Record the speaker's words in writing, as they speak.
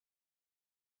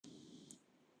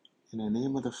In the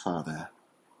name of the Father,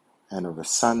 and of the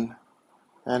Son,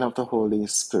 and of the Holy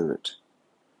Spirit.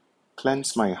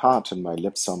 Cleanse my heart and my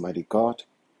lips, Almighty God,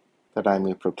 that I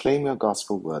may proclaim your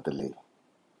gospel worthily.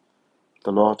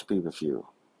 The Lord be with you.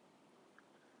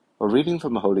 A reading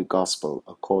from the Holy Gospel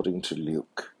according to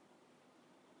Luke.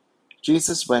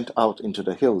 Jesus went out into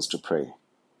the hills to pray,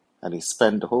 and he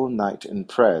spent the whole night in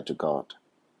prayer to God.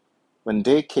 When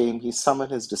day came, he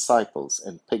summoned his disciples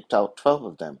and picked out 12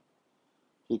 of them.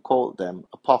 He called them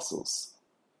apostles: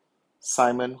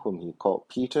 Simon, whom he called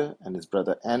Peter, and his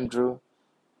brother Andrew,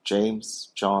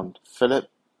 James, John, Philip,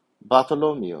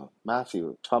 Bartholomew,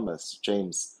 Matthew, Thomas,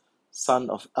 James, son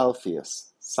of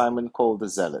Alphaeus, Simon called the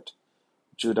Zealot,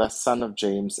 Judas, son of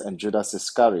James, and Judas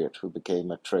Iscariot, who became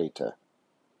a traitor.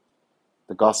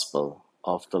 The Gospel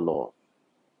of the Lord.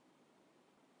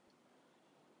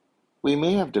 We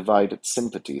may have divided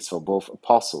sympathies for both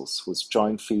apostles, whose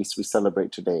joint feast we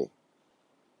celebrate today.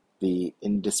 The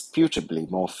indisputably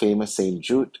more famous Saint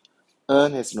Jude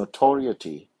earned his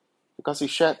notoriety because he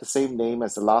shared the same name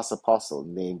as the last apostle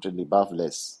named in the above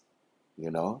list.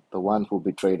 You know, the one who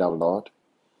betrayed our Lord.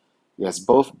 Yes,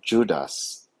 both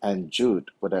Judas and Jude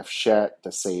would have shared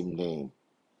the same name.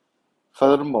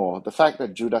 Furthermore, the fact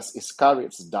that Judas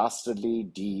Iscariot's dastardly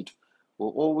deed will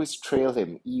always trail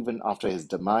him even after his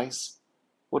demise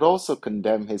would also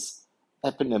condemn his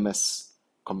eponymous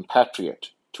compatriot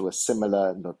to a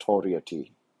similar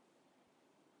notoriety.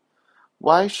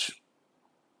 Why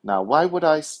would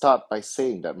I start by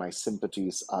saying that my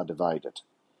sympathies are divided?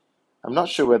 I'm not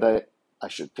sure whether I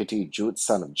should pity Jude,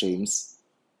 son of James,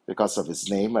 because of his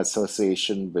name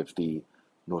association with the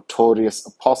notorious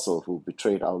apostle who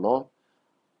betrayed our Lord,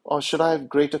 or should I have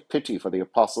greater pity for the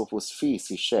apostle whose feast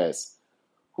he shares,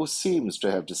 who seems to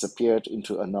have disappeared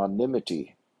into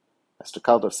anonymity, as the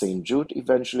cult of St. Jude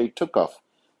eventually took off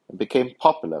and became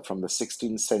popular from the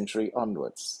 16th century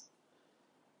onwards.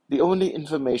 The only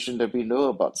information that we know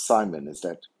about Simon is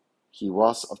that he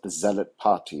was of the Zealot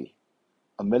party,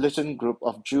 a militant group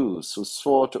of Jews who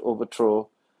swore to overthrow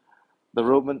the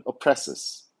Roman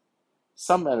oppressors.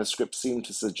 Some manuscripts seem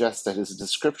to suggest that his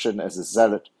description as a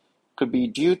zealot could be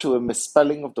due to a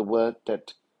misspelling of the word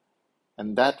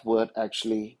and that word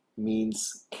actually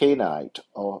means Canaanite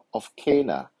or of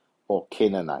Cana or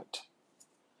Canaanite.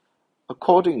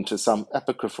 According to some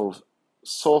apocryphal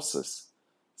sources,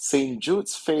 St.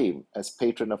 Jude's fame as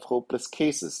patron of hopeless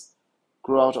cases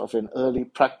grew out of an early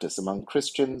practice among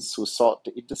Christians who sought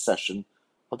the intercession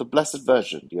of the Blessed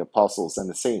Virgin, the apostles, and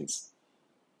the saints.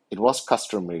 It was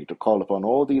customary to call upon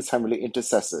all these heavenly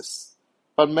intercessors,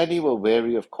 but many were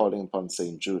wary of calling upon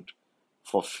St. Jude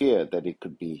for fear that it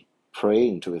could be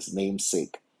praying to his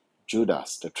namesake,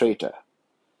 Judas the traitor.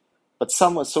 But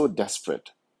some were so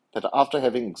desperate that after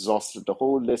having exhausted the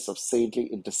whole list of saintly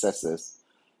intercessors,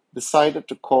 decided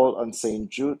to call on St.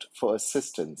 Jude for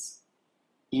assistance,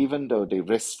 even though they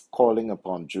risked calling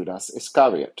upon Judas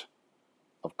Iscariot.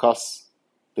 Of course,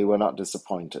 they were not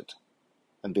disappointed,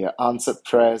 and their answered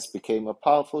prayers became a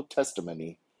powerful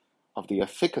testimony of the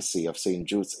efficacy of St.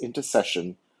 Jude's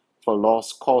intercession for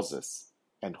lost causes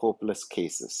and hopeless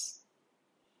cases.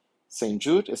 St.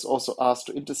 Jude is also asked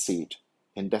to intercede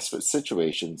in desperate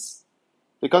situations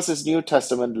because his New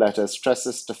Testament letter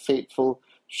stresses the faithful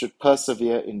should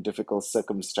persevere in difficult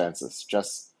circumstances,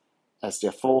 just as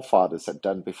their forefathers had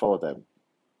done before them.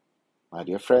 My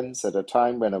dear friends, at a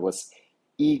time when I was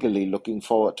eagerly looking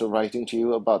forward to writing to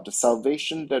you about the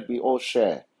salvation that we all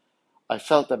share, I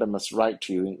felt that I must write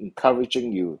to you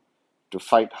encouraging you to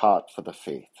fight hard for the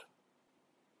faith.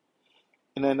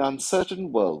 In an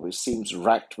uncertain world which seems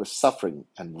racked with suffering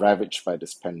and ravaged by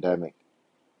this pandemic,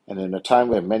 and in a time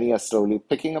where many are slowly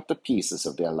picking up the pieces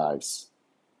of their lives,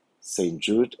 St.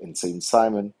 Jude and St.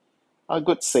 Simon are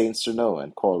good saints to know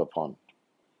and call upon.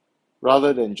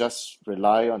 Rather than just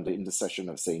rely on the intercession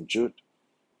of St. Jude,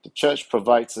 the Church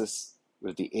provides us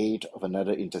with the aid of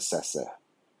another intercessor.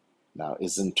 Now,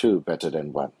 isn't two better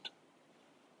than one?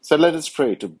 So let us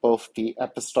pray to both the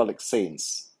apostolic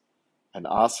saints and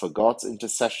ask for God's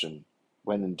intercession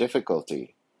when in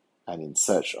difficulty and in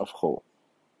search of hope.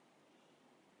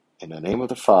 In the name of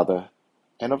the Father,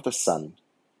 and of the Son,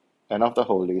 and of the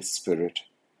Holy Spirit.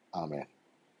 Amen.